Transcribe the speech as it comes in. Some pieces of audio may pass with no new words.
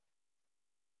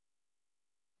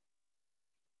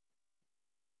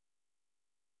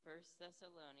First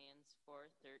Thessalonians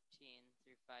 4:13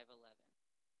 through 5:11.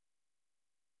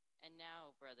 And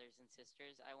now, brothers and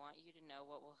sisters, I want you to know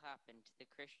what will happen to the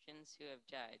Christians who have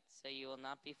died, so you will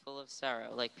not be full of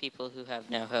sorrow like people who have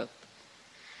no hope.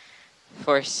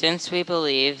 For since we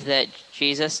believe that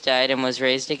Jesus died and was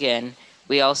raised again,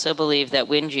 we also believe that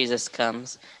when Jesus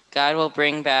comes, God will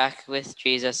bring back with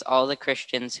Jesus all the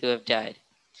Christians who have died.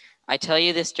 I tell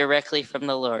you this directly from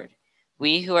the Lord.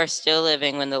 We who are still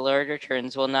living when the Lord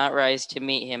returns will not rise to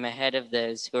meet him ahead of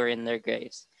those who are in their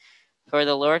graves. For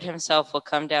the Lord himself will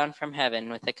come down from heaven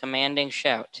with a commanding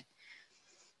shout,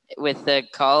 with the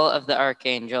call of the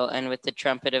archangel, and with the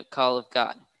trumpet call of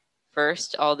God.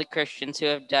 First, all the Christians who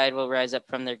have died will rise up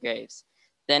from their graves.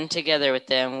 Then, together with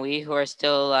them, we who are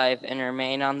still alive and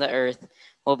remain on the earth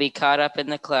will be caught up in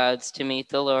the clouds to meet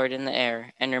the Lord in the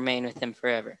air and remain with him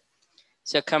forever.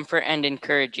 So comfort and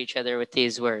encourage each other with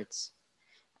these words.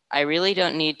 I really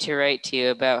don't need to write to you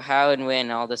about how and when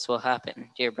all this will happen,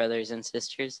 dear brothers and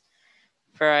sisters,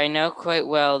 for I know quite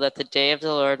well that the day of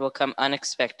the Lord will come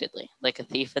unexpectedly, like a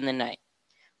thief in the night.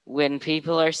 When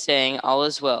people are saying all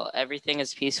is well, everything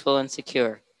is peaceful and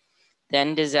secure,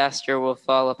 then disaster will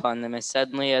fall upon them as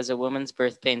suddenly as a woman's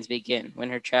birth pains begin when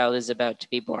her child is about to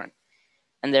be born,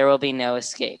 and there will be no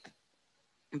escape.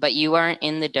 But you aren't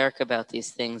in the dark about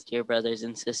these things, dear brothers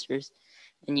and sisters,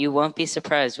 and you won't be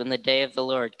surprised when the day of the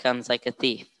Lord comes like a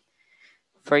thief.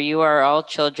 For you are all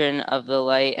children of the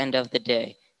light and of the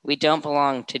day. We don't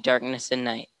belong to darkness and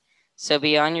night. So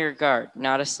be on your guard,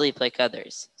 not asleep like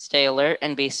others. Stay alert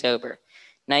and be sober.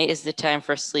 Night is the time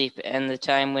for sleep and the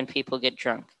time when people get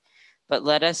drunk. But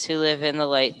let us who live in the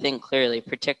light think clearly,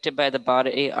 protected by the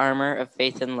body armor of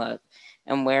faith and love,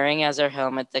 and wearing as our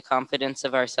helmet the confidence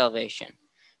of our salvation.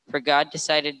 For God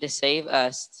decided to save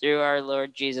us through our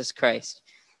Lord Jesus Christ,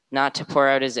 not to pour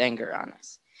out his anger on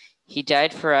us. He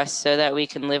died for us so that we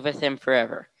can live with him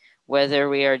forever, whether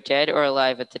we are dead or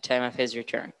alive at the time of his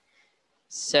return.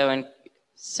 So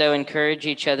encourage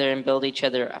each other and build each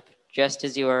other up, just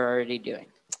as you are already doing.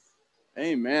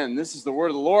 Amen. This is the word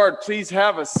of the Lord. Please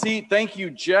have a seat. Thank you,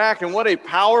 Jack. And what a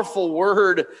powerful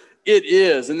word it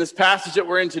is. In this passage that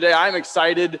we're in today, I'm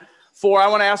excited for. I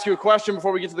want to ask you a question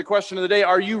before we get to the question of the day.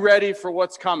 Are you ready for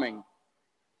what's coming?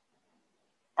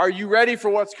 Are you ready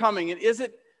for what's coming? And isn't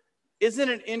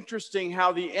it interesting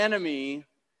how the enemy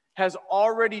has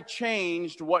already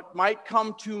changed what might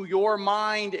come to your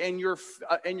mind and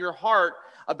your heart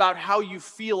about how you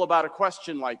feel about a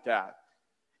question like that?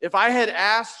 If I had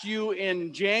asked you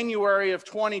in January of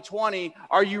 2020,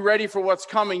 are you ready for what's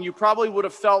coming? You probably would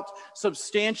have felt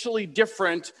substantially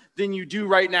different than you do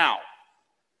right now,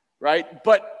 right?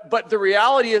 But the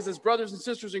reality is, as brothers and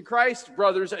sisters in Christ,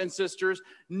 brothers and sisters,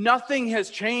 nothing has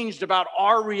changed about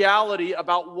our reality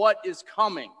about what is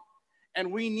coming. And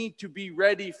we need to be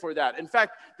ready for that. In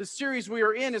fact, the series we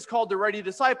are in is called The Ready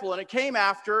Disciple, and it came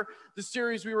after the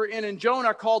series we were in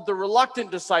Jonah called The Reluctant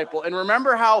Disciple. And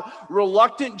remember how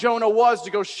reluctant Jonah was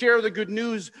to go share the good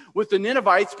news with the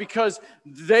Ninevites because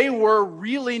they were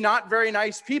really not very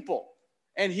nice people.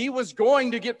 And he was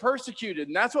going to get persecuted,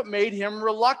 and that's what made him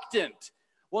reluctant.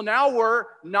 Well, now we're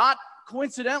not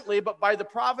coincidentally, but by the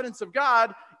providence of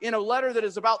God, in a letter that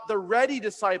is about the ready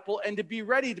disciple and to be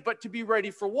ready, but to be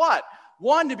ready for what?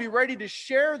 One, to be ready to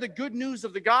share the good news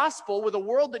of the gospel with a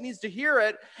world that needs to hear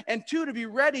it, and two, to be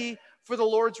ready for the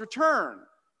Lord's return.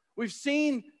 We've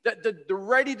seen that the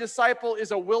ready disciple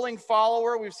is a willing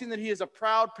follower. We've seen that he is a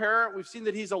proud parent. We've seen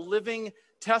that he's a living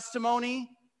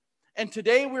testimony. And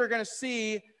today we're going to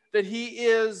see that he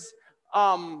is,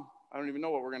 I don't even know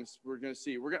what we're going to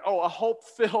see. A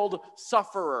hope-filled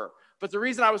sufferer. But the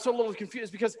reason I was so a little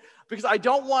confused is because I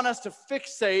don't want us to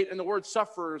fixate, and the word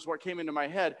sufferer is what came into my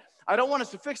head. I don't want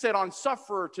us to fixate on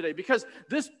sufferer today, because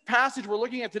this passage we're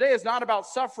looking at today is not about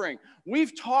suffering.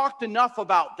 We've talked enough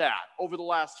about that over the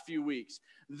last few weeks.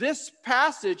 This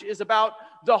passage is about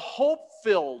the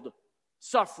hope-filled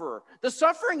sufferer. The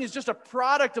suffering is just a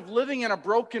product of living in a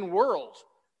broken world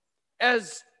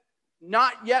as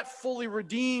not yet fully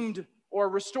redeemed or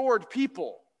restored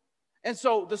people. And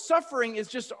so the suffering is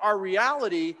just our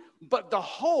reality, but the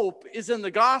hope is in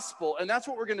the gospel. And that's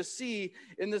what we're going to see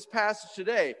in this passage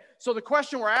today. So the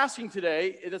question we're asking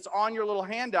today, that's on your little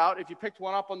handout, if you picked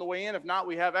one up on the way in, if not,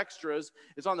 we have extras,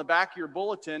 it's on the back of your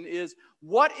bulletin, is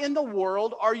what in the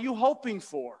world are you hoping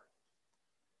for?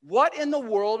 What in the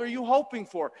world are you hoping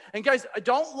for? And guys,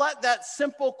 don't let that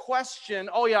simple question,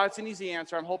 oh yeah, it's an easy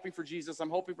answer. I'm hoping for Jesus.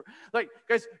 I'm hoping for,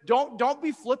 guys, don't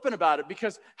be flippant about it,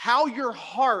 because how your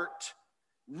heart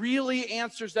really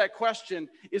answers that question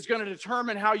is going to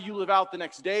determine how you live out the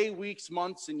next day, weeks,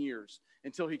 months, and years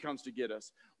until he comes to get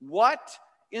us. What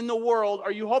in the world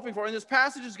are you hoping for? And this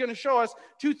passage is going to show us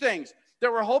two things.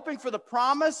 That we're hoping for the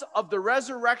promise of the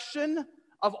resurrection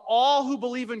of all who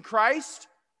believe in Christ.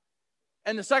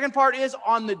 And the second part is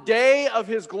on the day of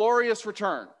his glorious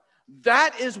return.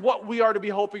 That is what we are to be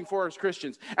hoping for as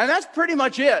Christians. And that's pretty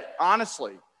much it,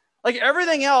 honestly. Like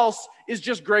everything else is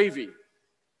just gravy.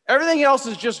 Everything else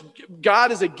is just,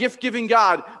 God is a gift-giving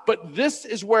God. But this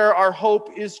is where our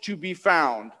hope is to be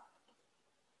found.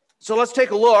 So let's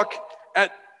take a look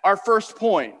at our first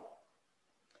point.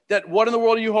 That what in the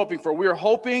world are you hoping for? We are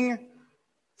hoping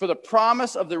for the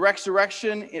promise of the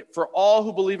resurrection for all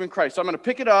who believe in Christ. So I'm going to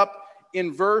pick it up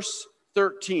in verse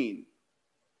 13.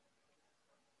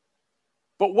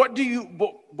 But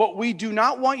we do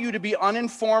not want you to be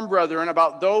uninformed, brethren,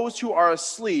 about those who are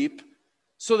asleep,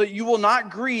 so that you will not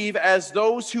grieve as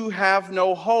those who have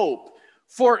no hope.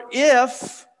 For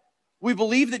if we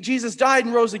believe that Jesus died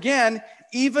and rose again,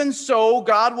 even so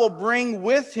God will bring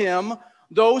with him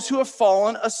those who have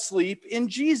fallen asleep in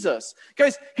Jesus.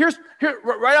 Guys, here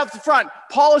right off the front,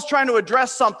 Paul is trying to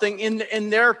address something in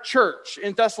their church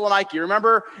in Thessaloniki.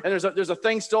 Remember? And there's a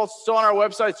thing still on our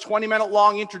website. It's 20-minute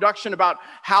long introduction about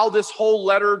how this whole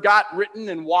letter got written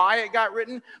and why it got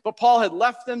written. But Paul had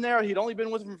left them there. He'd only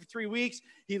been with them for 3 weeks.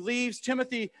 He leaves.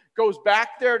 Timothy goes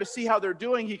back there to see how they're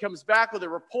doing. He comes back with a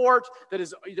report that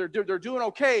is they're doing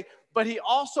okay. But he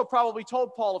also probably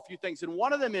told Paul a few things. And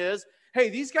one of them is, hey,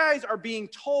 these guys are being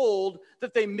told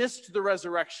that they missed the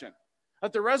resurrection.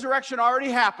 That the resurrection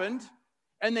already happened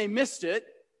and they missed it.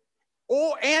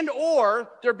 Or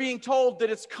they're being told that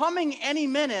it's coming any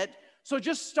minute, so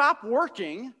just stop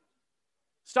working.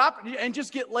 Stop and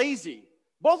just get lazy.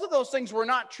 Both of those things were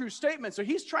not true statements. So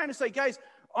he's trying to say, guys,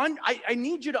 I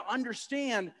need you to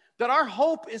understand that our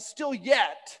hope is still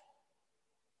yet.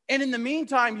 And in the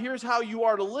meantime, here's how you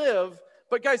are to live.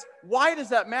 But guys, why does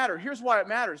that matter? Here's why it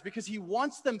matters. Because he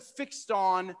wants them fixed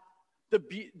on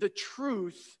the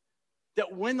truth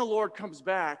that when the Lord comes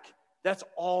back, that's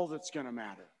all that's going to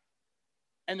matter.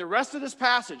 And the rest of this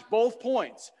passage, both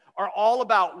points, are all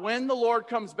about when the Lord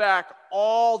comes back,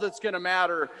 all that's going to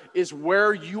matter is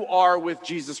where you are with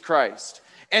Jesus Christ.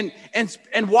 And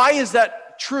why is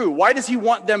that true? Why does he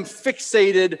want them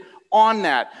fixated on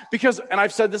that? Because, and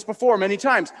I've said this before many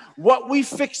times, what we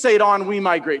fixate on, we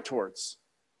migrate towards.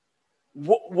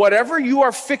 Whatever you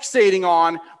are fixating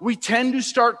on, we tend to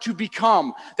start to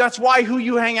become. That's why who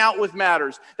you hang out with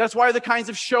matters. That's why the kinds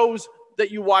of shows that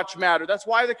you watch matter. That's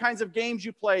why the kinds of games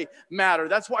you play matter.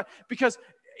 That's why, because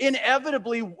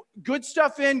inevitably, good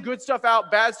stuff in, good stuff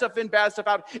out, bad stuff in, bad stuff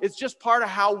out. It's just part of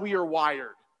how we are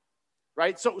wired,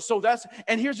 right? So that's,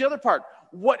 and here's the other part.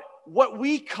 What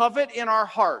we covet in our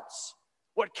hearts,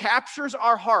 what captures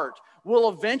our heart, will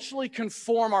eventually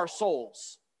conform our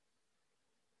souls.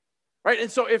 Right?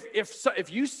 And so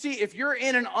if you're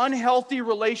in an unhealthy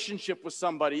relationship with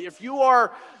somebody, if you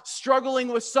are struggling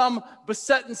with some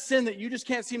besetting sin that you just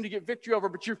can't seem to get victory over,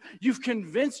 but you've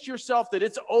convinced yourself that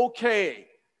it's okay,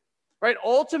 right?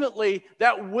 Ultimately,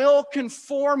 that will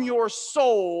conform your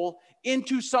soul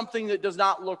into something that does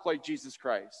not look like Jesus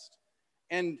Christ.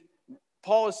 And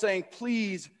Paul is saying,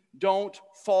 please don't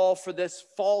fall for this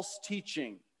false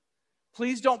teaching.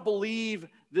 Please don't believe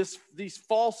these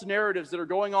false narratives that are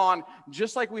going on,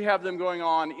 just like we have them going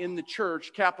on in the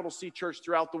church, capital C church,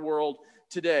 throughout the world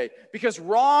today. Because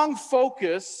wrong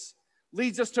focus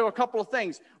leads us to a couple of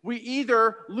things. We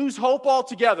either lose hope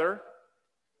altogether,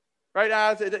 right,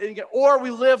 or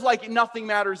we live like nothing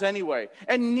matters anyway.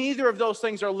 And neither of those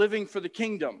things are living for the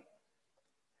kingdom.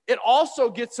 It also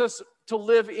gets us to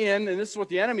live in, and this is what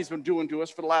the enemy's been doing to us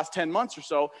for the last 10 months or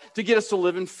so, to get us to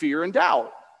live in fear and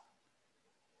doubt.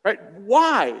 Right?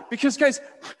 Why? Because, guys,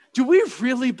 do we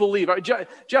really believe?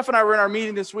 Jeff and I were in our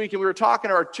meeting this week, and we were talking,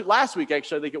 or last week,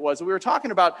 actually, I think it was, and we were talking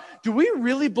about, do we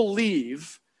really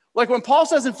believe, like when Paul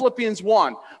says in Philippians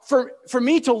 1, for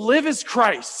me to live is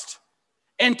Christ,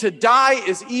 and to die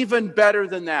is even better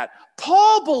than that.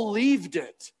 Paul believed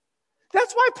it.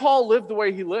 That's why Paul lived the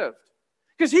way he lived.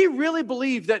 Because he really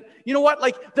believed that, you know what,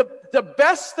 like the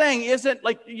best thing isn't,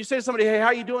 like you say to somebody, hey,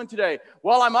 how you doing today?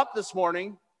 Well, I'm up this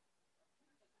morning.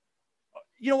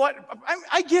 You know what?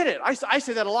 I get it. I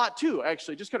say that a lot too,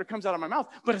 actually, just kind of comes out of my mouth.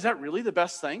 But is that really the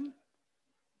best thing?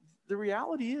 The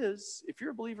reality is, if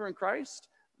you're a believer in Christ,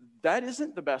 that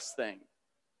isn't the best thing.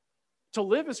 To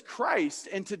live is Christ,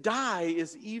 and to die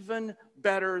is even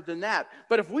better than that.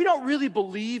 But if we don't really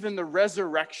believe in the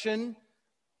resurrection,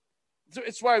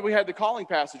 it's why we had the calling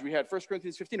passage. We had 1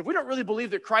 Corinthians 15. If we don't really believe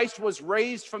that Christ was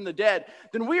raised from the dead,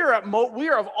 then we are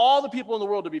of all the people in the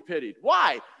world to be pitied.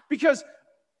 Why? Because,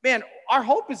 man, our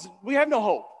hope is, we have no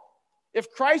hope.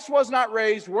 If Christ was not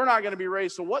raised, we're not going to be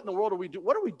raised. So what in the world are we doing?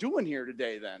 What are we doing here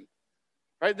today then?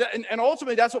 Right? And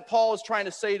ultimately, that's what Paul is trying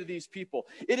to say to these people.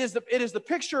 It is the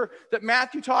picture that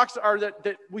Matthew talks, or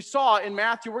that we saw in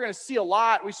Matthew. We're going to see a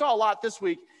lot. We saw a lot this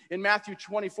week in Matthew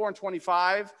 24 and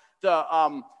 25,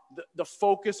 the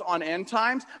focus on end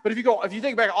times. But if you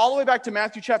think back all the way back to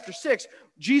Matthew chapter 6,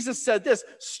 Jesus said this: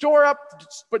 store up,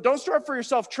 but don't store up for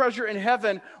yourself treasure in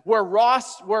heaven where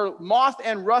moth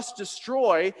and rust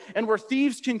destroy and where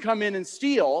thieves can come in and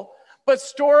steal, but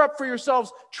store up for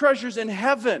yourselves treasures in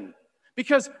heaven.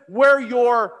 Because where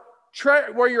your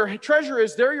treasure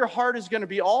is, there your heart is going to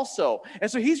be also.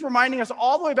 And so he's reminding us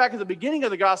all the way back at the beginning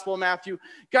of the Gospel of Matthew,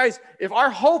 guys, if our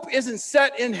hope isn't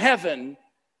set in heaven,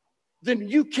 then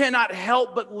you cannot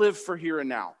help but live for here and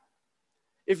now.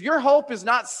 If your hope is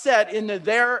not set in the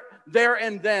there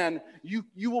and then,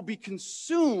 you will be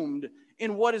consumed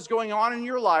in what is going on in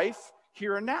your life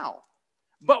here and now.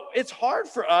 But it's hard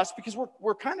for us because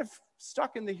we're kind of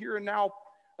stuck in the here and now,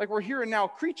 like we're here and now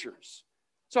creatures.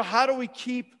 So how do we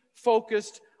keep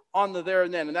focused on the there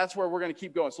and then? And that's where we're going to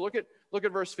keep going. So look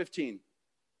at verse 15.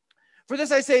 For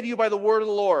this I say to you by the word of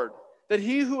the Lord, that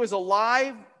he who is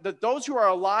alive, that those who are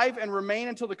alive and remain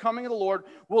until the coming of the Lord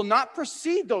will not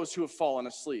precede those who have fallen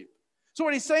asleep. So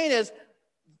what he's saying is,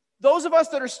 those of us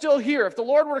that are still here, if the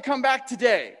Lord were to come back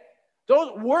today,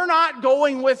 we're not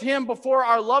going with him before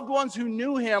our loved ones who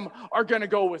knew him are going to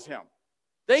go with him.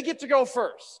 They get to go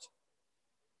first.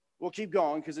 We'll keep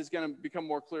going because it's going to become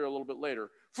more clear a little bit later.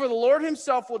 For the Lord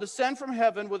himself will descend from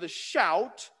heaven with a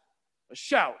shout,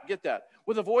 get that,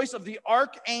 with the voice of the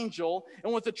archangel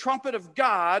and with the trumpet of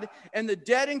God, and the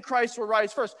dead in Christ will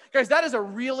rise first. Guys, that is a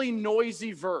really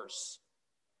noisy verse,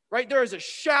 right? There is a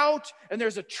shout, and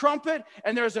there's a trumpet,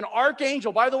 and there's an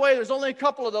archangel. By the way, there's only a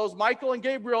couple of those, Michael and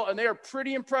Gabriel, and they are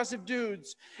pretty impressive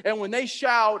dudes. And when they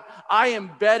shout, I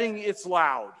am betting it's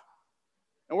loud.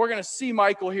 And we're going to see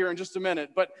Michael here in just a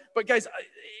minute. But guys,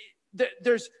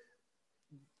 there's,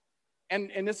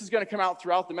 and this is going to come out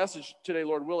throughout the message today,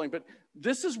 Lord willing, but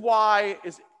this is why,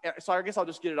 so I guess I'll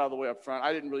just get it out of the way up front.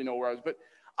 I didn't really know where I was, but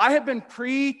I have been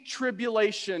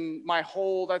pre-tribulation my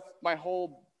whole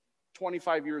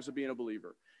 25 years of being a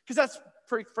believer. Because that's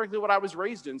frankly what I was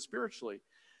raised in spiritually.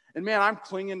 And man, I'm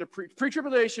clinging to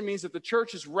pre-tribulation means that the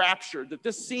church is raptured, that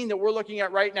this scene that we're looking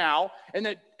at right now, and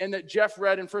that Jeff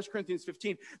read in 1 Corinthians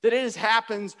 15, that it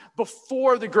happens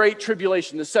before the great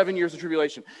tribulation, the 7 years of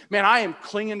tribulation. Man, I am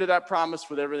clinging to that promise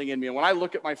with everything in me. And when I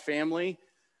look at my family,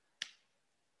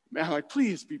 man, I'm like,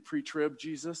 please be pre-trib,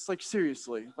 Jesus. Like,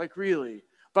 seriously, like, really.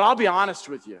 But I'll be honest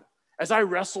with you. As I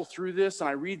wrestle through this and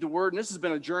I read the word, and this has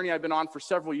been a journey I've been on for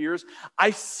several years,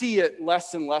 I see it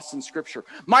less and less in Scripture.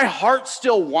 My heart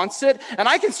still wants it, and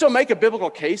I can still make a biblical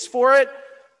case for it.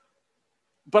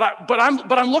 But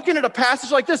I'm looking at a passage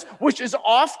like this, which is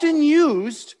often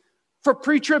used for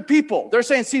pre-trib people. They're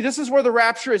saying, see, this is where the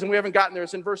rapture is, and we haven't gotten there.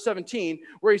 It's in verse 17,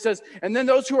 where he says, and then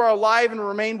those who are alive and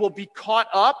remain will be caught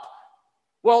up.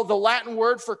 Well, the Latin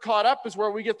word for caught up is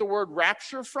where we get the word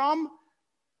rapture from.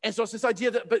 And so it's this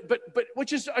idea that, but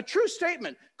which is a true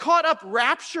statement, caught up,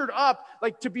 raptured up,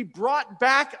 like to be brought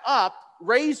back up,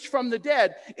 raised from the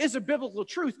dead, is a biblical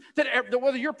truth that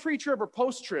whether you're pre-trib or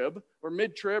post-trib or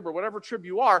mid-trib or whatever trib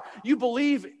you are, you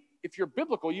believe, if you're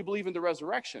biblical, you believe in the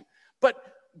resurrection. But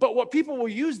what people will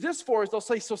use this for is they'll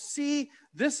say, so see,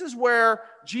 this is where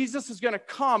Jesus is going to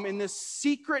come in this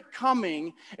secret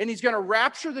coming, and he's going to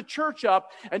rapture the church up,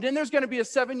 and then there's going to be a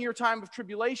 7-year time of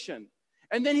tribulation.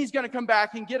 And then he's going to come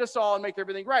back and get us all and make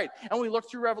everything right. And we looked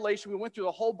through Revelation. We went through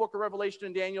the whole book of Revelation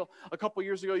and Daniel a couple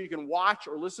years ago. You can watch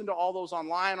or listen to all those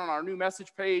online on our new message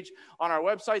page on our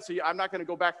website. So I'm not going to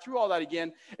go back through all that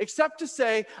again, except to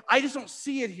say I just don't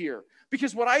see it here.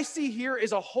 Because what I see here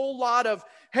is a whole lot of,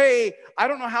 hey, I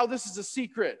don't know how this is a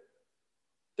secret.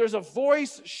 There's a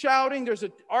voice shouting. There's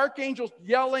an archangel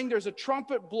yelling. There's a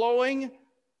trumpet blowing.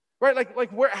 Right?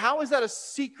 Like where? How is that a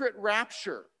secret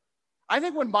rapture? I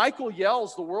think when Michael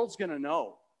yells, the world's going to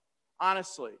know,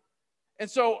 honestly. And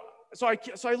so I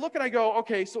look and I go,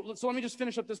 okay, so let me just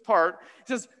finish up this part. It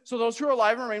says, so those who are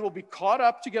alive and remain will be caught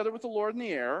up together with the Lord in the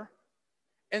air,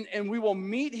 and we will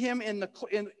meet him in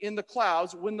the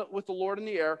clouds with the Lord in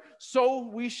the air. So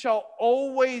we shall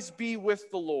always be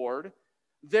with the Lord.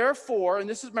 Therefore, and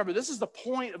this is the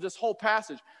point of this whole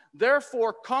passage.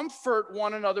 Therefore, comfort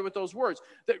one another with those words.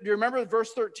 Do you remember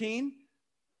verse 13?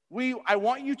 I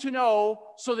want you to know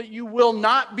so that you will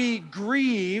not be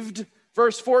grieved,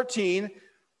 verse 14,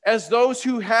 as those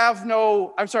who have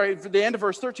no, I'm sorry, for the end of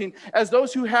verse 13, as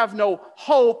those who have no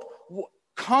hope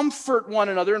Comfort one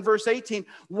another in verse 18.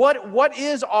 What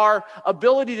is our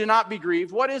ability to not be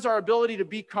grieved? What is our ability to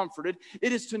be comforted?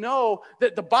 It is to know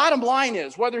that the bottom line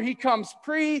is, whether he comes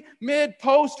pre, mid,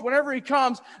 post, whenever he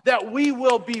comes, that we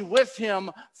will be with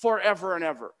him forever and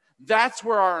ever. That's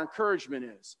where our encouragement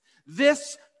is.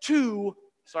 This too,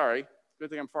 sorry, good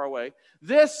thing I'm far away.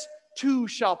 This too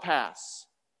shall pass.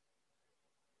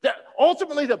 That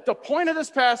ultimately, the point of this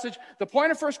passage, the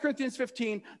point of 1 Corinthians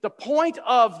 15, the point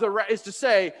of is to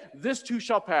say, this too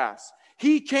shall pass.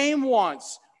 He came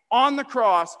once on the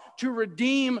cross to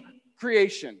redeem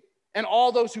creation and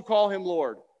all those who call him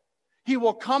Lord. He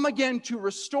will come again to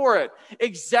restore it.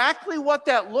 Exactly what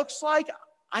that looks like,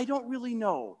 I don't really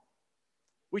know.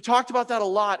 We talked about that a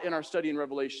lot in our study in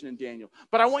Revelation and Daniel.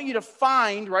 But I want you to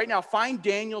find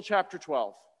Daniel chapter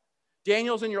 12.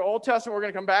 Daniel's in your Old Testament. We're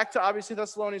going to come back to, obviously,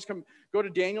 Thessalonians. Go to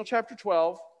Daniel chapter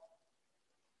 12.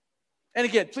 And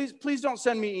again, please don't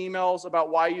send me emails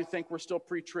about why you think we're still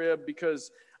pre-trib,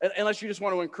 because unless you just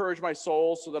want to encourage my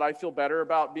soul so that I feel better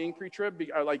about being pre-trib,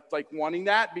 like wanting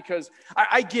that, because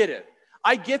I get it.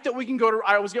 I get that we can go to,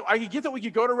 I get that we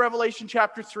could go to Revelation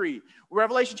chapter 3.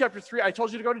 Revelation chapter 3, I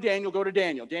told you to go to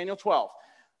Daniel, Daniel 12.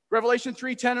 Revelation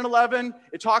 3, 10 and 11,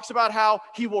 it talks about how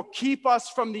he will keep us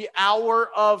from the hour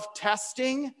of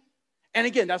testing. And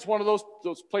again, that's one of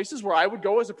those places where I would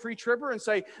go as a pre-tribber and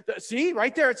say, see,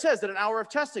 right there it says that an hour of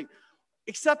testing.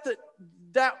 Except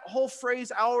that whole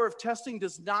phrase, hour of testing,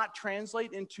 does not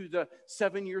translate into the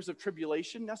 7 years of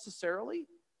tribulation necessarily.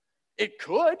 It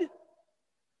could.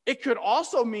 It could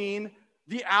also mean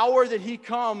the hour that he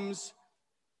comes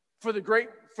for the great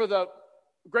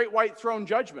white throne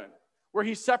judgment, where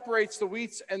he separates the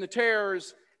wheats and the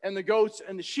tares and the goats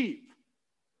and the sheep,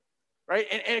 right?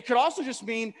 And it could also just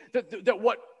mean that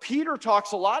what Peter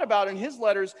talks a lot about in his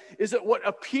letters is that what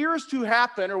appears to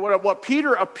happen, or what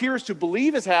Peter appears to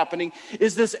believe is happening,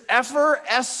 is this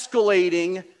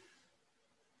ever-escalating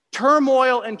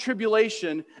turmoil and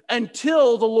tribulation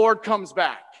until the Lord comes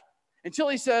back, until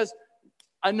he says,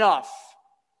 enough,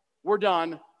 we're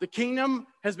done. The kingdom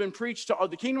has been preached to,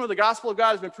 the kingdom of the gospel of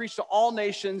God has been preached to all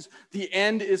nations. The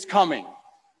end is coming,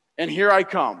 and here I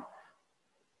come.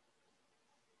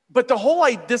 But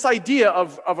this idea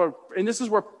and this is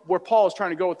where Paul is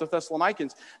trying to go with the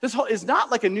Thessalonians, is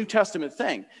not like a New Testament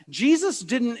thing. Jesus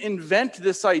didn't invent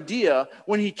this idea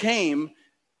when he came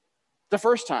the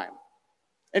first time.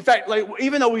 In fact,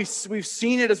 even though we've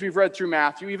seen it as we've read through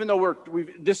Matthew, even though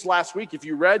this last week, if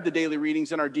you read the daily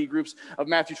readings in our D groups of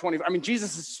Matthew 20,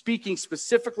 Jesus is speaking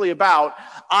specifically about,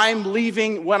 I'm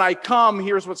leaving, when I come,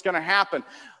 here's what's going to happen.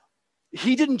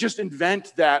 He didn't just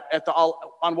invent that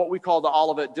on what we call the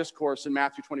Olivet Discourse in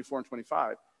Matthew 24 and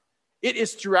 25. It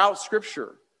is throughout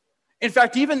Scripture. In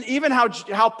fact, even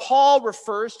how Paul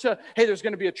refers to, hey, there's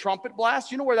going to be a trumpet blast.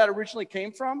 You know where that originally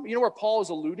came from? You know where Paul is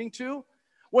alluding to?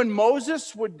 When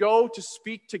Moses would go to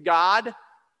speak to God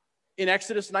in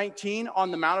Exodus 19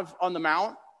 on the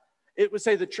mount, it would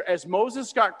say that as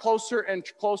Moses got closer and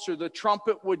closer, the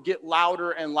trumpet would get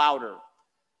louder and louder.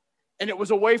 And it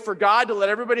was a way for God to let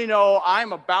everybody know,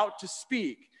 I'm about to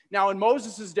speak. Now, in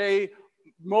Moses' day,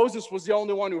 Moses was the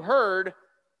only one who heard,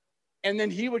 and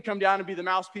then he would come down and be the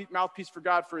mouthpiece for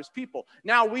God for his people.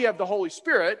 Now we have the Holy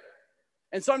Spirit.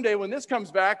 And someday when this comes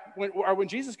back, when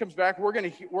Jesus comes back,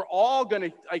 we're all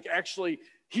gonna actually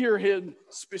hear him,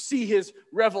 see his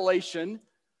revelation.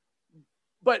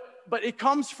 But it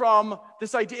comes from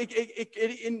this idea.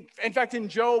 In fact, in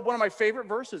Job, one of my favorite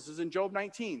verses is in Job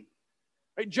 19.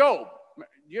 Right? Job,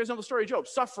 you guys know the story of Job,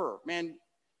 sufferer. Man,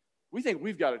 we think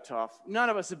we've got it tough. None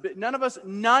of us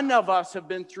have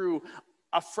been through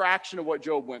a fraction of what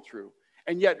Job went through.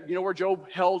 And yet, you know where Job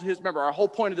held his, remember, our whole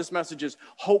point of this message is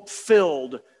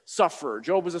hope-filled sufferer.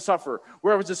 Job was a sufferer.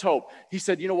 Where was his hope? He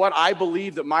said, you know what? I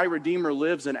believe that my Redeemer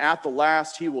lives, and at the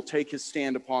last he will take his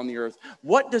stand upon the earth.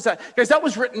 What does that, guys, that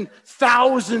was written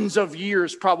thousands of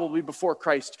years probably before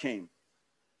Christ came.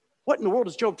 What in the world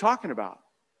is Job talking about?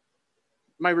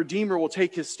 My Redeemer will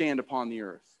take his stand upon the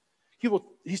earth.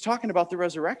 He's talking about the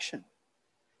resurrection.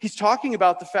 He's talking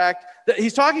about the fact that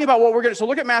he's talking about what we're going to, so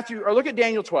look at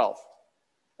Daniel 12.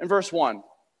 In verse 1,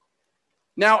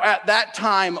 now at that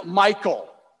time, Michael,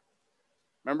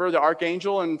 remember the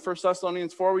archangel in 1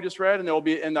 Thessalonians 4 we just read, and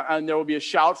there will be a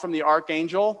shout from the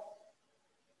archangel.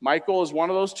 Michael is one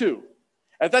of those two.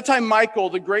 At that time, Michael,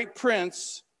 the great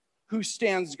prince, who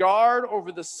stands guard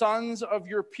over the sons of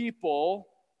your people,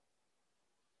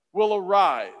 will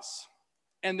arise.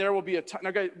 And there will be a time.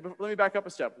 Now, guys, let me back up a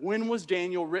step. When was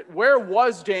Daniel written? Where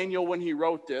was Daniel when he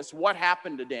wrote this? What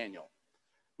happened to Daniel?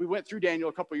 We went through Daniel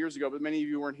a couple years ago, but many of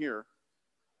you weren't here.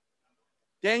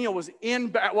 Daniel was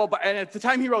in, and at the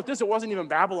time he wrote this, it wasn't even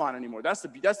Babylon anymore. That's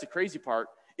the crazy part.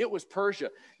 It was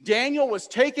Persia. Daniel was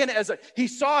taken he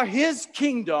saw his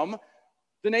kingdom,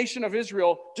 the nation of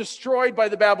Israel, destroyed by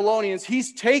the Babylonians.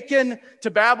 He's taken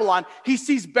to Babylon. He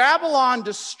sees Babylon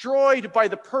destroyed by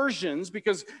the Persians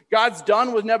because God's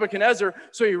done with Nebuchadnezzar.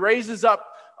 So he raises up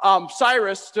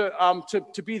Cyrus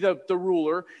to be the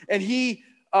ruler, and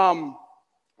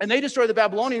they destroy the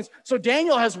Babylonians. So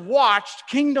Daniel has watched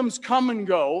kingdoms come and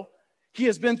go. He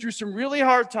has been through some really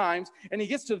hard times, and he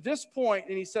gets to this point,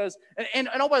 and he says, and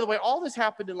oh, by the way, all this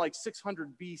happened in like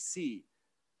 600 BC,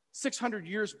 600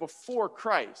 years before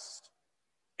Christ.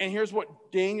 And here's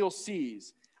what Daniel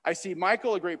sees. I see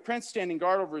Michael, a great prince, standing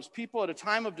guard over his people at a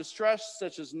time of distress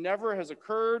such as never has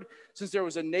occurred since there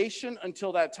was a nation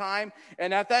until that time.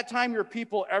 And at that time, your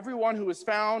people, everyone who is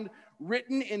found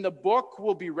written in the book,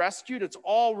 will be rescued. It's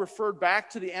all referred back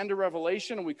to the end of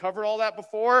Revelation, and we covered all that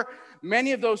before.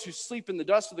 Many of those who sleep in the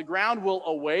dust of the ground will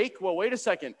awake. Well, wait a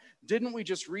second. Didn't we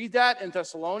just read that in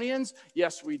Thessalonians?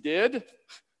 Yes, we did.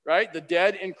 Right? The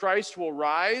dead in Christ will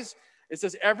rise. It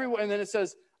says everyone, and then it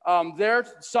says,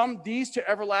 these to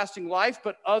everlasting life,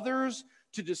 but others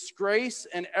to disgrace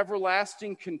and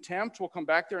everlasting contempt. We'll come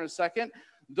back there in a second.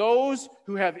 Those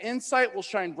who have insight will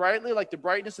shine brightly like the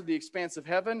brightness of the expanse of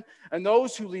heaven, and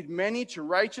those who lead many to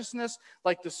righteousness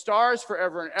like the stars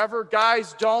forever and ever.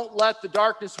 Guys, don't let the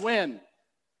darkness win.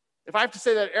 If I have to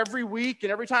say that every week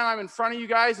and every time I'm in front of you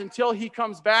guys until he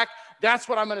comes back, that's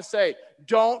what I'm going to say.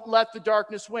 Don't let the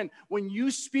darkness win. When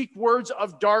you speak words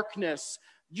of darkness,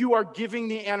 you are giving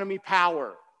the enemy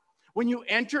power. When you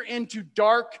enter into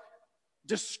dark,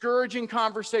 discouraging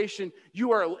conversation,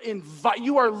 you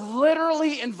are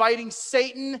literally inviting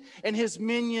Satan and his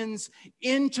minions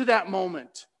into that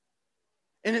moment.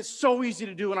 And it's so easy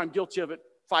to do, and I'm guilty of it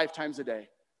 5 times a day.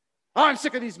 Oh, I'm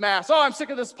sick of these masks. Oh, I'm sick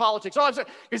of this politics. Oh, I'm sick.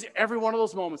 Because every one of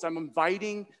those moments, I'm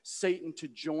inviting Satan to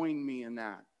join me in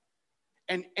that.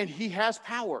 And he has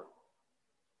power.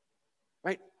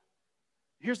 Right?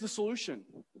 Here's the solution.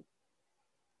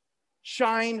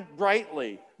 Shine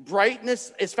brightly.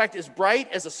 Brightness, in fact, is bright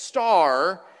as a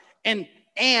star. And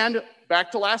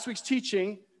back to last week's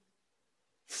teaching,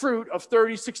 fruit of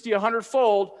 30, 60,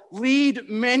 100-fold, lead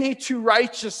many to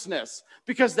righteousness.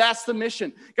 Because that's the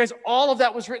mission. Guys, all of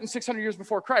that was written 600 years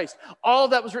before Christ. All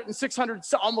of that was written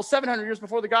almost 700 years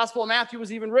before the Gospel of Matthew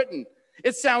was even written.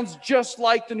 It sounds just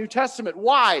like the New Testament.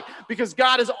 Why? Because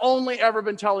God has only ever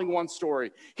been telling one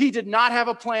story. He did not have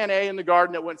a plan A in the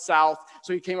garden that went south,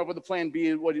 so he came up with a plan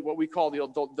B, what we call the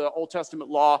Old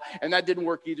Testament law, and that didn't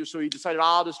work either, so he decided,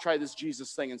 I'll just try this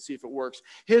Jesus thing and see if it works.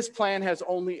 His plan has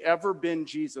only ever been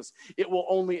Jesus. It will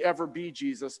only ever be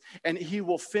Jesus, and he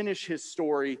will finish his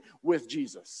story with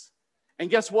Jesus. And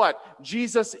guess what?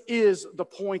 Jesus is the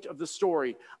point of the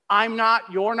story. I'm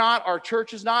not, you're not, our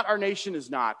church is not, our nation is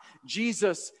not.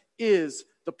 Jesus is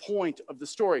the point of the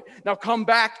story. Now come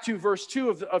back to verse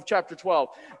 2 of chapter 12.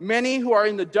 Many who are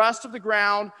in the dust of the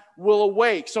ground will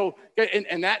awake. So,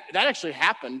 and that actually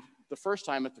happened the first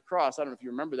time at the cross. I don't know if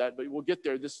you remember that, but we'll get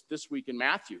there this week in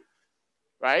Matthew.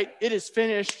 Right? It is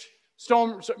finished.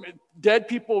 Dead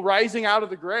people rising out of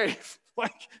the grave.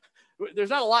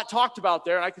 There's not a lot talked about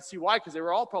there, and I can see why, because they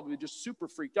were all probably just super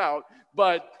freaked out.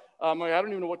 But I don't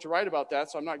even know what to write about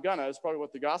that, so I'm not gonna. It's probably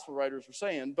what the gospel writers were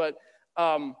saying. But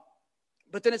then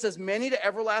it says, many to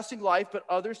everlasting life, but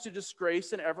others to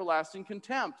disgrace and everlasting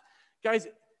contempt. Guys,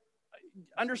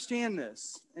 understand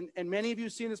this, and many of you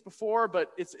have seen this before, but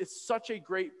it's such a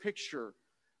great picture.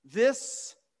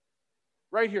 This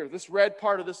right here, this red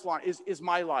part of this line is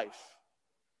my life.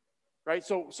 Right?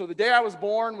 So the day I was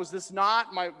born, was this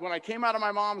not when I came out of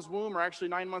my mom's womb, or actually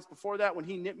 9 months before that, when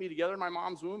he knit me together in my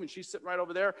mom's womb, and she's sitting right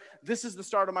over there, this is the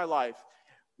start of my life.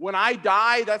 When I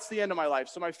die, that's the end of my life.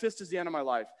 So my fist is the end of my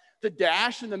life. The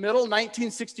dash in the middle,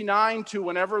 1969 to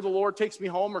whenever the Lord takes me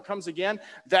home or comes again,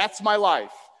 that's my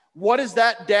life. What does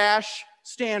that dash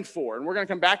stand for? And we're going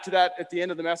to come back to that at the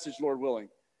end of the message, Lord willing.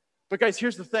 But guys,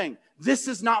 here's the thing. This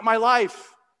is not my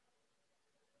life.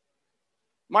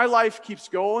 My life keeps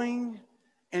going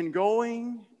and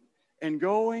going and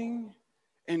going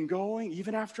and going,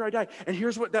 even after I die. And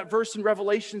here's what that verse in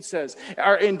Revelation says,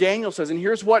 or in Daniel says, and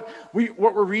here's what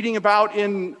we're reading about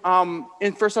in 1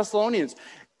 Thessalonians.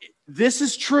 This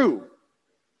is true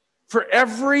for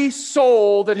every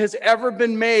soul that has ever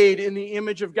been made in the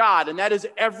image of God, and that is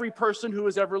every person who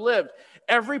has ever lived.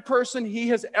 Every person he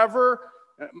has ever,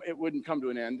 it wouldn't come to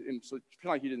an end, and so it's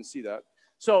kind of like you didn't see that.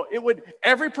 So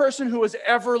every person who has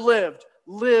ever lived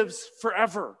lives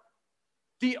forever.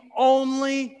 The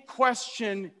only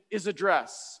question is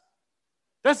address.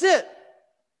 That's it.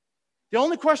 The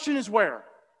only question is where.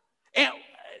 And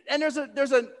And there's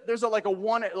a like a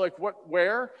one, like what,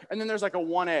 where, and then there's like a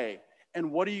 1A.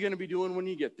 And what are you going to be doing when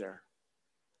you get there?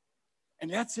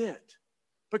 And that's it.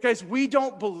 But guys, we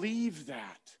don't believe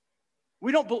that.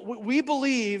 We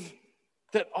believe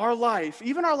that our life,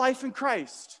 even our life in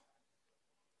Christ,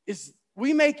 is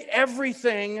we make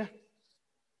everything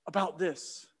about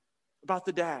this, about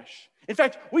the dash. In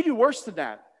fact, we do worse than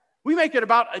that. We make it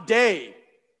about a day.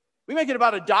 We make it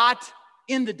about a dot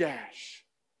in the dash.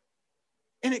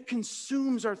 And it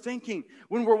consumes our thinking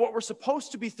when what we're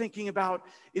supposed to be thinking about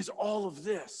is all of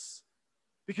this.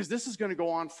 Because this is going to go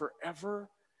on forever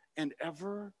and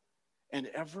ever and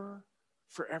ever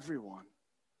for everyone.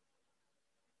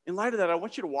 In light of that, I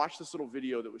want you to watch this little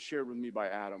video that was shared with me by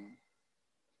Adam.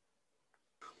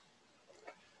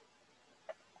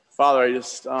 Father, I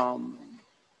just, I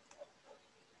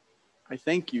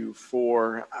thank you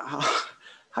for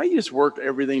how you just worked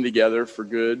everything together for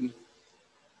good.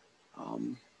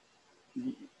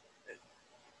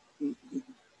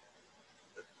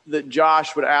 That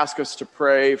Josh would ask us to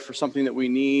pray for something that we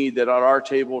need, that at our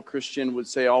table a Christian would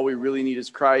say all we really need is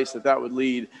Christ, that would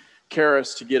lead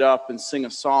Karis to get up and sing a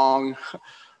song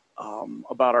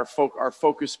about our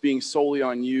focus being solely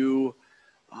on you.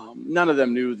 None of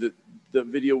them knew that the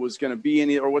video was going to be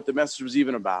any, or what the message was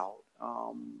even about.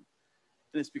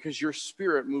 And it's because your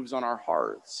spirit moves on our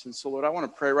hearts. And so, Lord, I want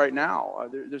to pray right now.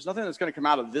 There's nothing that's going to come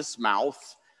out of this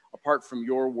mouth apart from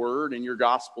your word and your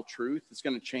gospel truth. It's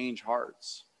going to change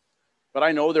hearts. But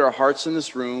I know there are hearts in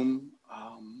this room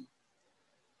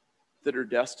that are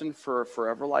destined for a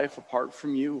forever life apart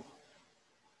from you.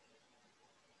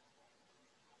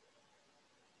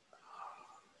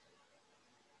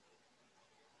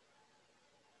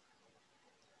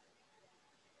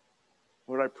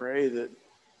 Lord, I pray that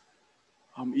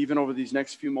even over these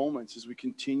next few moments, as we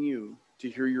continue to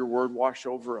hear your word wash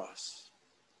over us,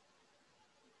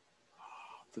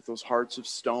 that those hearts of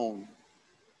stone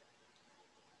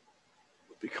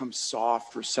become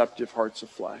soft, receptive hearts of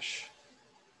flesh.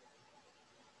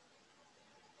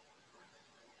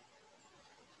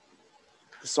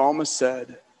 The psalmist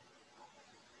said,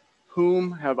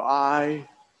 Whom have I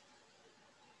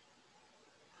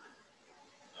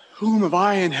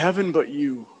in heaven but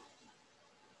you?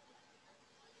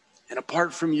 And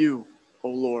apart from you, O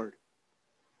Lord,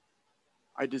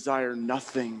 I desire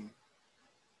nothing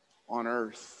on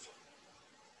earth.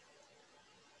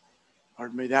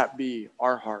 Lord, may that be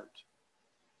our heart.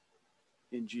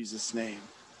 In Jesus' name,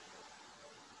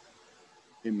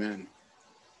 amen.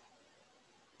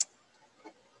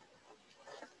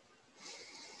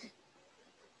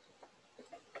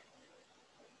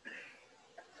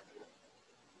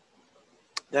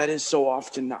 That is so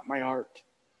often not my heart.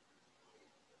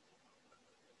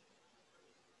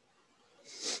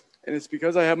 And it's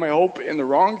because I have my hope in the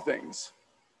wrong things.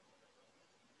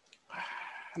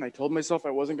 And I told myself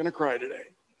I wasn't going to cry today.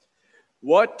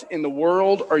 What in the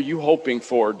world are you hoping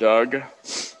for, Doug?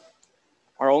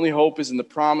 Our only hope is in the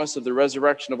promise of the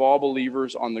resurrection of all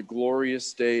believers on the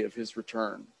glorious day of his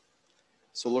return.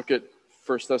 So look at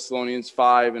 1 Thessalonians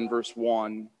 5 and verse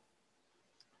 1.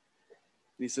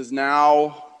 He says,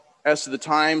 Now, as to the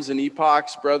times and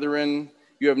epochs, brethren,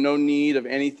 you have no need of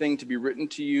anything to be written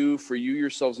to you, for you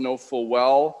yourselves know full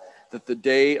well that the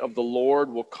day of the Lord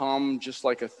will come just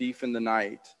like a thief in the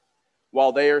night.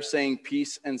 While they are saying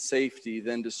peace and safety,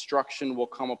 then destruction will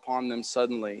come upon them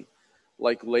suddenly,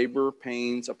 like labor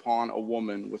pains upon a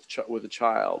woman with a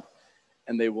child,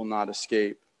 and they will not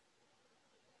escape.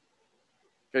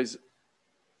 Guys,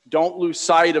 don't lose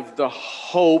sight of the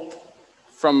hope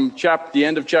from the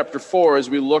end of chapter 4 as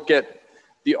we look at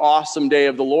the awesome day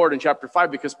of the Lord in chapter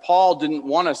 5, because Paul didn't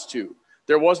want us to.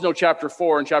 There was no chapter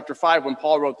 4 and chapter 5 when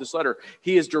Paul wrote this letter.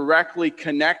 He is directly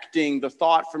connecting the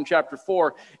thought from chapter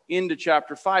 4 into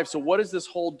chapter 5. So what is this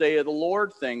whole day of the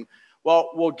Lord thing? Well,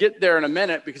 we'll get there in a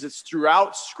minute because it's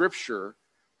throughout Scripture.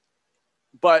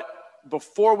 But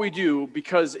before we do,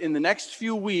 because in the next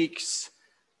few weeks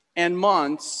and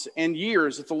months and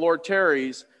years, if the Lord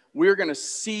tarries, we're going to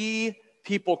see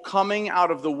people coming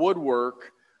out of the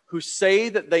woodwork who say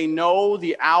that they know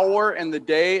the hour and the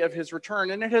day of his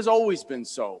return, and it has always been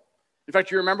so. In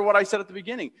fact, you remember what I said at the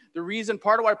beginning. The reason,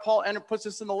 part of why Paul puts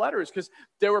this in the letter is because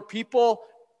there were people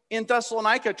in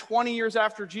Thessalonica 20 years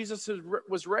after Jesus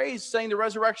was raised saying the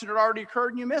resurrection had already occurred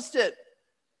and you missed it.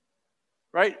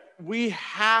 Right? We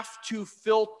have to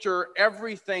filter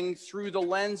everything through the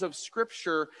lens of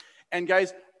Scripture. And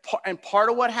guys, and part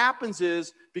of what happens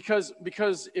is because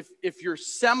if you're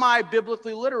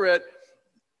semi-biblically literate,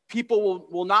 people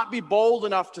will not be bold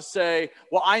enough to say,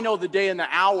 well, I know the day and the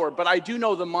hour, but I do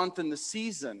know the month and the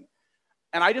season.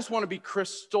 And I just want to be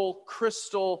crystal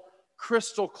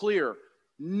clear.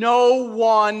 No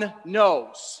one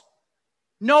knows.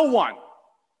 No one.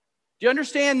 Do you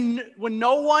understand? When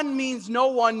no one means no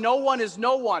one is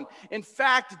no one. In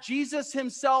fact, Jesus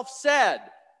himself said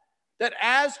that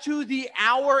as to the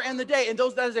hour and the day, and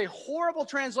that is a horrible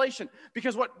translation,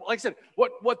 because like I said,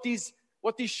 what these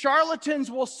charlatans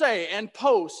will say and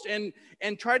post and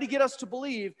try to get us to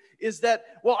believe is that,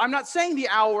 well, I'm not saying the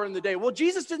hour and the day. Well,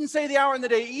 Jesus didn't say the hour and the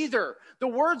day either. The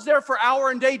words there for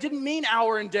hour and day didn't mean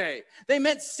hour and day. They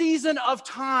meant season of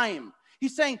time.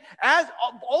 He's saying,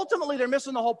 ultimately they're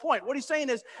missing the whole point. What he's saying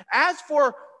is, as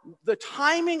for the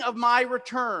timing of my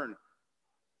return,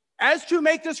 as to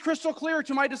make this crystal clear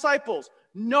to my disciples,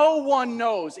 no one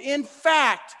knows. In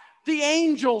fact, the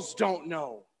angels don't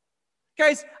know.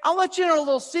 Guys, I'll let you in on a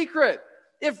little secret.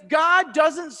 If God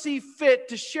doesn't see fit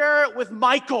to share it with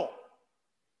Michael,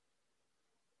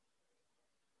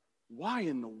 why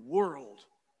in the world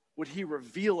would he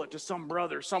reveal it to some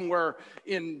brother somewhere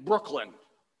in Brooklyn?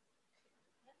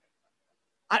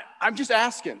 I'm just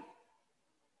asking.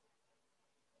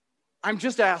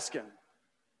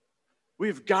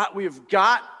 We've got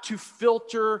to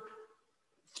filter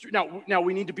through. Now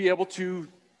we need to be able to,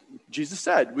 Jesus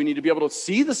said, we need to be able to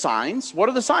see the signs. What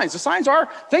are the signs? The signs are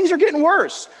things are getting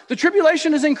worse. The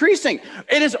tribulation is increasing.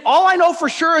 It is all I know for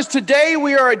sure is today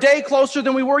we are a day closer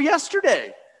than we were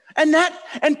yesterday.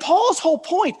 And Paul's whole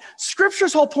point,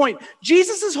 Scripture's whole point,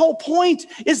 Jesus' whole point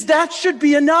is that should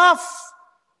be enough.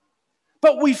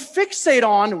 But we fixate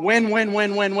on when.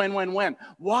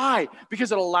 Why?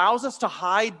 Because it allows us to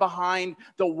hide behind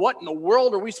the what in the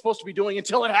world are we supposed to be doing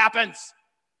until it happens.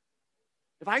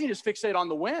 If I can just fixate on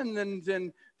the when,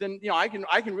 then I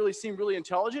can really seem really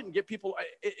intelligent and get people.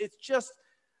 It's just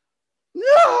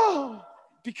no,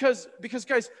 because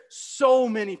guys, so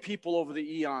many people over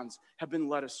the eons have been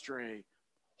led astray,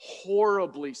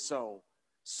 horribly so.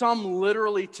 Some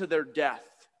literally to their death.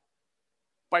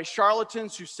 By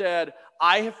charlatans who said,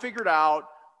 I have figured out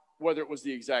whether it was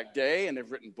the exact day, and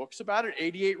they've written books about it,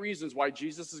 88 reasons why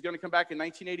Jesus is going to come back in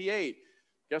 1988.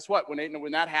 Guess what?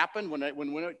 When that happened, when it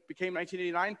became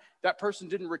 1989, that person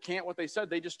didn't recant what they said.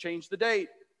 They just changed the date.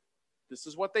 This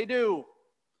is what they do,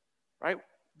 right?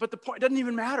 But the point doesn't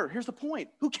even matter. Here's the point.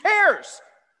 Who cares?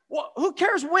 Well, who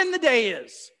cares when the day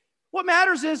is? What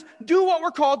matters is do what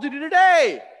we're called to do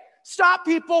today. Stop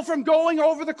people from going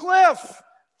over the cliff.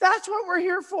 That's what we're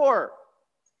here for.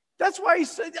 That's why he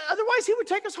said, otherwise he would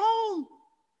take us home.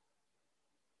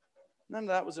 None of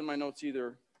that was in my notes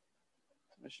either.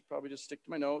 I should probably just stick to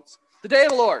my notes. The day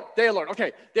of the Lord. Day of the Lord.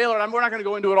 Okay, day of the Lord. We're not going to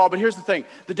go into it all, but here's the thing.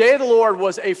 The day of the Lord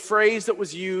was a phrase that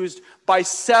was used by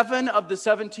 7 of the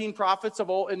 17 prophets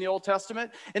in the Old Testament,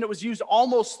 and it was used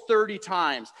almost 30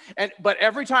 times. But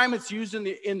every time it's used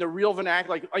in the real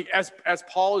vernacular, like as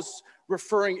Paul is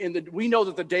referring we know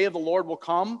that the day of the Lord will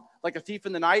come like a thief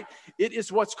in the night. It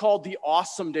is what's called the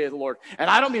awesome day of the Lord.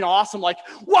 And I don't mean awesome like,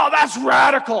 wow, that's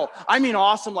radical. I mean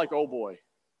awesome like, oh boy.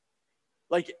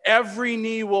 Like every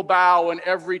knee will bow and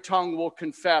every tongue will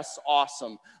confess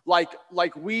awesome. Like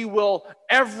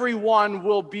everyone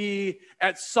will be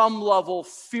at some level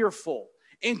fearful,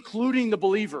 including the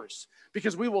believers,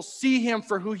 because we will see him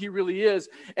for who he really is.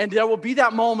 And there will be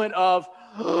that moment of,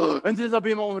 and then there'll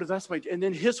be a moment of that's my, and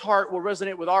then his heart will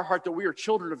resonate with our heart that we are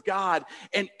children of God.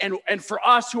 And for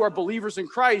us who are believers in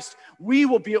Christ, we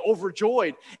will be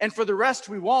overjoyed. And for the rest,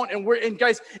 we won't. And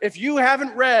guys, if you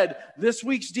haven't read this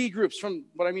week's D groups, from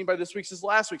what I mean by this week's is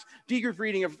last week's D group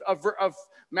reading of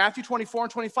Matthew 24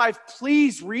 and 25,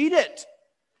 please read it.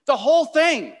 The whole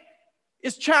thing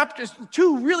is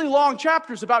 2 really long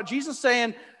chapters about Jesus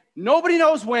saying, nobody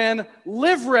knows when,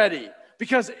 live ready.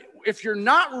 Because if you're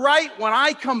not right when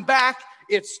I come back,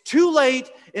 it's too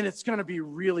late and it's going to be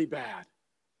really bad.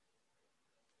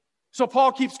 So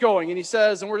Paul keeps going and he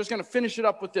says, and we're just going to finish it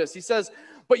up with this. He says,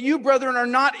 but you, brethren, are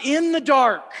not in the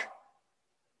dark.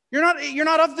 You're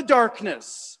not of the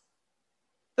darkness,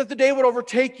 that the day would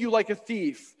overtake you like a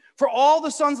thief. For all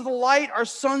the sons of the light are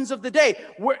sons of the day.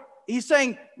 He's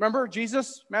saying, remember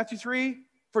Jesus, Matthew 3?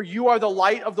 For you are the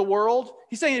light of the world.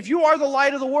 He's saying, if you are the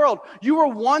light of the world, you were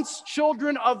once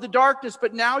children of the darkness,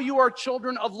 but now you are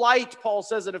children of light, Paul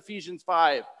says in Ephesians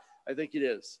 5. I think it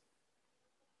is.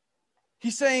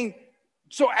 He's saying,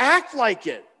 so act like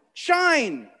it.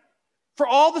 Shine. For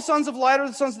all the sons of light are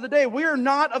the sons of the day. We are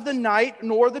not of the night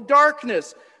nor the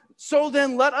darkness. So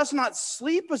then let us not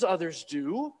sleep as others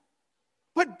do,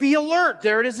 but be alert.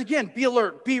 There it is again. Be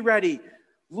alert. Be ready.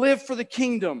 Live for the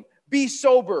kingdom. Be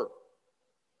sober.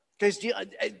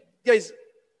 Guys,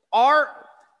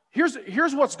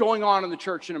 Here's what's going on in the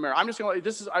church in America. I'm just going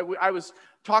to, I was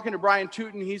talking to Brian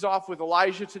Tootin. He's off with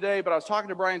Elijah today, but I was talking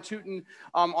to Brian Tootin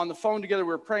on the phone together.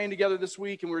 We were praying together this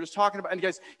week, and we were just talking about, and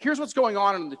guys, here's what's going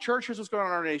on in the church. Here's what's going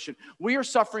on in our nation. We are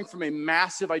suffering from a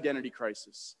massive identity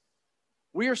crisis.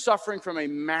 We are suffering from a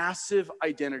massive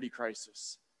identity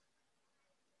crisis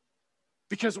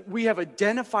because we have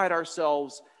identified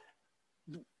ourselves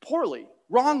poorly,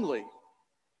 wrongly.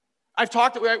 I've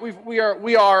talked,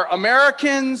 we are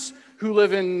Americans who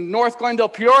live in North Glendale,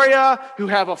 Peoria, who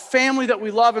have a family that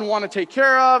we love and want to take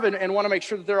care of and want to make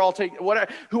sure that they're all taken,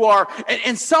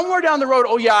 and somewhere down the road,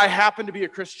 oh yeah, I happen to be a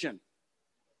Christian.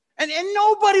 And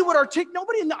nobody would articulate,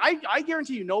 I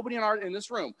guarantee you, nobody in this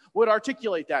room would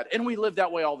articulate that, and we live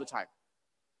that way all the time.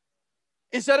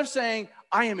 Instead of saying,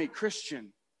 I am a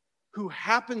Christian who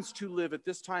happens to live at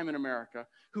this time in America,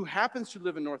 who happens to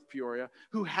live in North Peoria,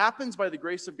 who happens by the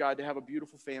grace of God to have a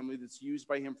beautiful family that's used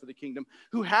by him for the kingdom,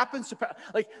 who happens to,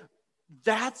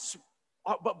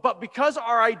 but because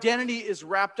our identity is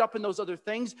wrapped up in those other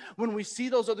things, when we see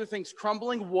those other things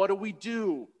crumbling, what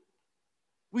do?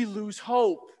 We lose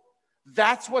hope.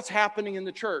 That's what's happening in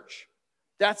the church.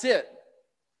 That's it.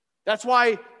 That's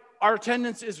why our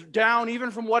attendance is down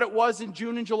even from what it was in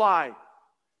June and July.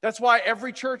 That's why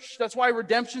that's why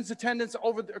Redemption's attendance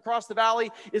across the valley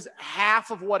is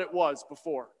half of what it was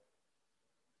before.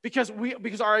 Because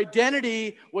our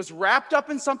identity was wrapped up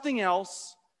in something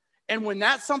else, and when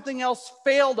that something else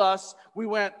failed us, we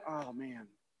went, oh man.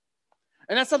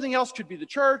 And that something else could be the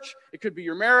church, it could be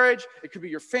your marriage, it could be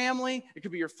your family, it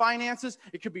could be your finances,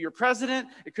 it could be your president,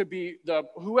 it could be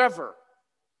whoever.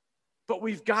 But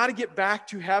we've got to get back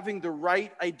to having the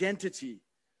right identity.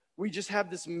 We just have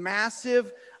this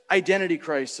massive identity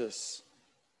crisis,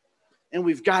 and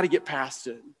we've got to get past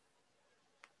it.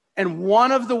 And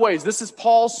one of the ways, this is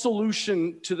Paul's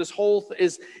solution to this whole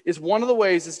is one of the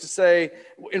ways is to say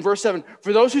in verse 7,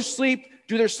 for those who sleep,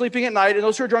 do their sleeping at night, and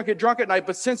those who are drunk, get drunk at night.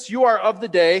 But since you are of the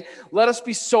day, let us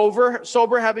be sober,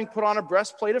 having put on a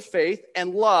breastplate of faith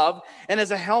and love, and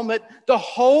as a helmet, the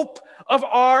hope of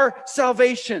our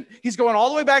salvation. He's going all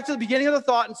the way back to the beginning of the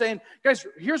thought and saying, guys,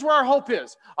 here's where our hope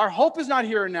is. Our hope is not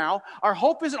here and now. Our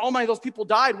hope isn't, oh my, those people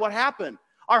died. What happened?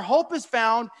 Our hope is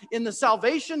found in the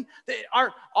salvation.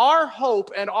 Our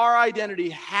hope and our identity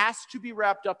has to be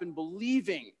wrapped up in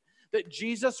believing that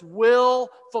Jesus will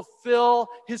fulfill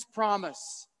his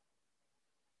promise.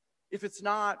 If it's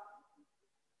not,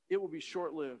 it will be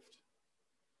short-lived.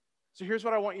 So here's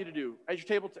what I want you to do. At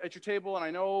your table, and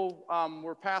I know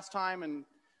we're past time, and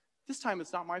this time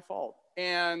it's not my fault.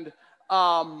 And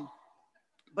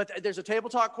but there's a table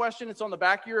talk question. It's on the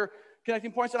back of your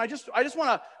connecting points, and I just want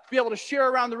to be able to share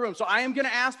around the room. So I am going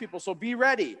to ask people. So be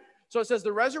ready. So it says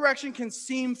the resurrection can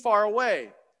seem far away.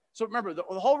 So remember, the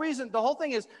whole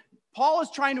thing is Paul is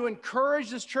trying to encourage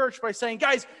this church by saying,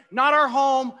 guys, not our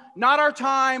home, not our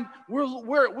time. We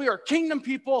are kingdom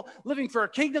people living for a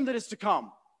kingdom that is to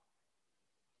come.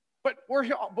 But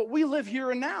we live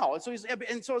here and now. And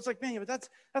so it's like, man, but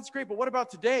that's great. But what about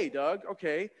today, Doug?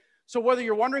 Okay. So whether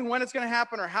you're wondering when it's going to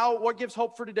happen or what gives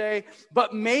hope for today,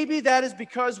 but maybe that is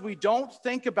because we don't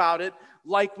think about it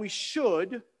like we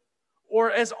should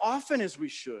or as often as we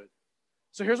should.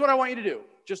 So here's what I want you to do.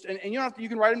 And you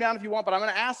can write them down if you want, but I'm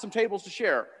going to ask some tables to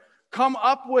share. Come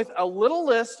up with a little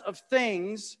list of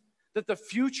things that the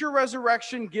future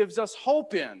resurrection gives us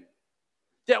hope in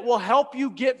that will help you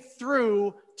get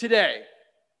through today.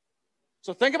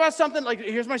 So think about something like,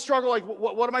 here's my struggle, like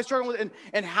what am I struggling with?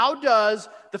 And how does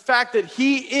the fact that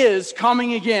he is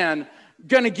coming again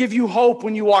going to give you hope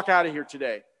when you walk out of here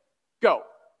today? Go.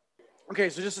 Okay,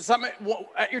 so just something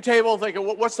at your table, like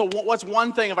what's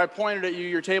one thing if I pointed at you,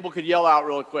 your table could yell out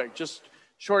real quick? Just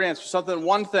short answer,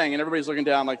 one thing, and everybody's looking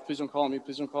down like, please don't call me,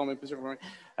 please don't call me, please don't call me.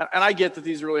 And I get that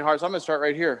these are really hard, so I'm going to start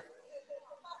right here.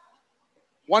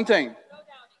 One thing.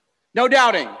 No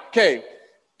doubting. Okay.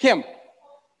 Kim.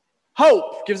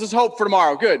 Hope. Gives us hope for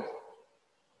tomorrow. Good.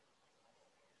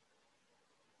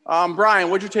 Brian,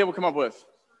 what'd your table come up with?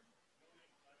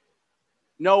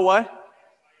 No what?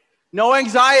 No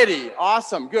anxiety.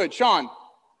 Awesome. Good. Sean.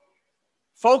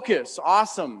 Focus.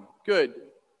 Awesome. Good.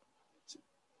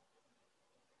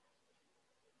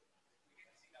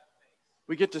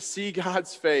 We get to see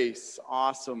God's face.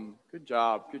 Awesome. Good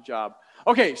job. Good job.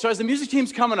 Okay, so as the music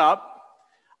team's coming up,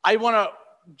 I want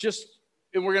to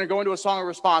and we're going to go into a song of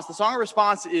response. The song of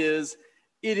response is,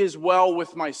 "It is well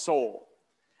with my soul."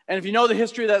 And if you know the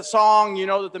history of that song, you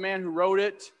know that the man who wrote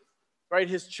it, right,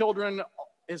 his children,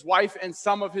 his wife and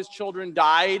some of his children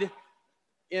died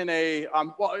in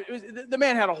the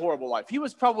man had a horrible life. He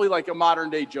was probably like a modern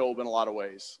day Job in a lot of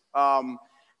ways.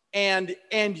 And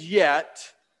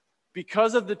yet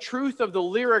because of the truth of the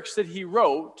lyrics that he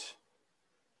wrote,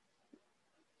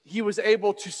 he was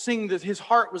able to sing this, his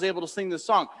heart was able to sing this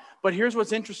song. But here's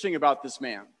what's interesting about this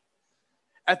man.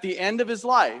 At the end of his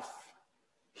life,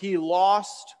 he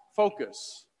lost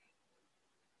focus.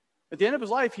 At the end of his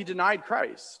life, he denied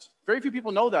Christ. Very few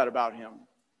people know that about him.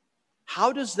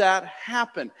 How does that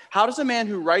happen? How does a man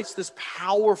who writes this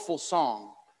powerful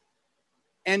song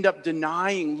end up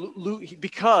denying?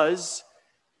 Because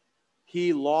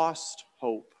he lost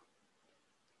hope.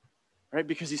 Right?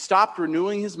 Because he stopped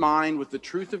renewing his mind with the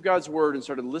truth of God's word and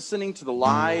started listening to the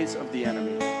lies of the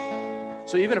enemy.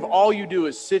 So even if all you do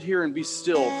is sit here and be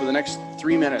still for the next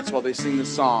 3 minutes while they sing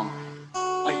this song,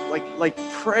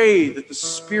 pray that the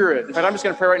Spirit, in fact, I'm just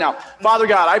going to pray right now. Father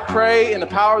God, I pray in the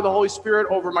power of the Holy Spirit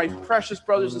over my precious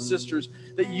brothers and sisters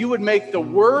that you would make the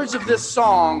words of this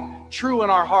song true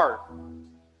in our heart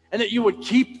and that you would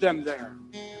keep them there.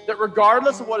 That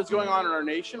regardless of what is going on in our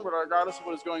nation, regardless of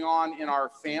what is going on in our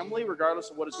family,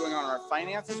 regardless of what is going on in our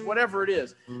finances, whatever it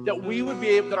is, that we would be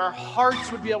able, that our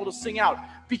hearts would be able to sing out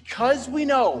because we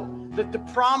know that the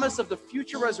promise of the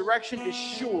future resurrection is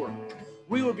sure.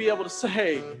 We would be able to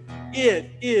say,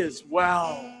 it is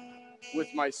well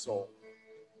with my soul.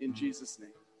 In Jesus' name,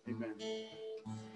 amen.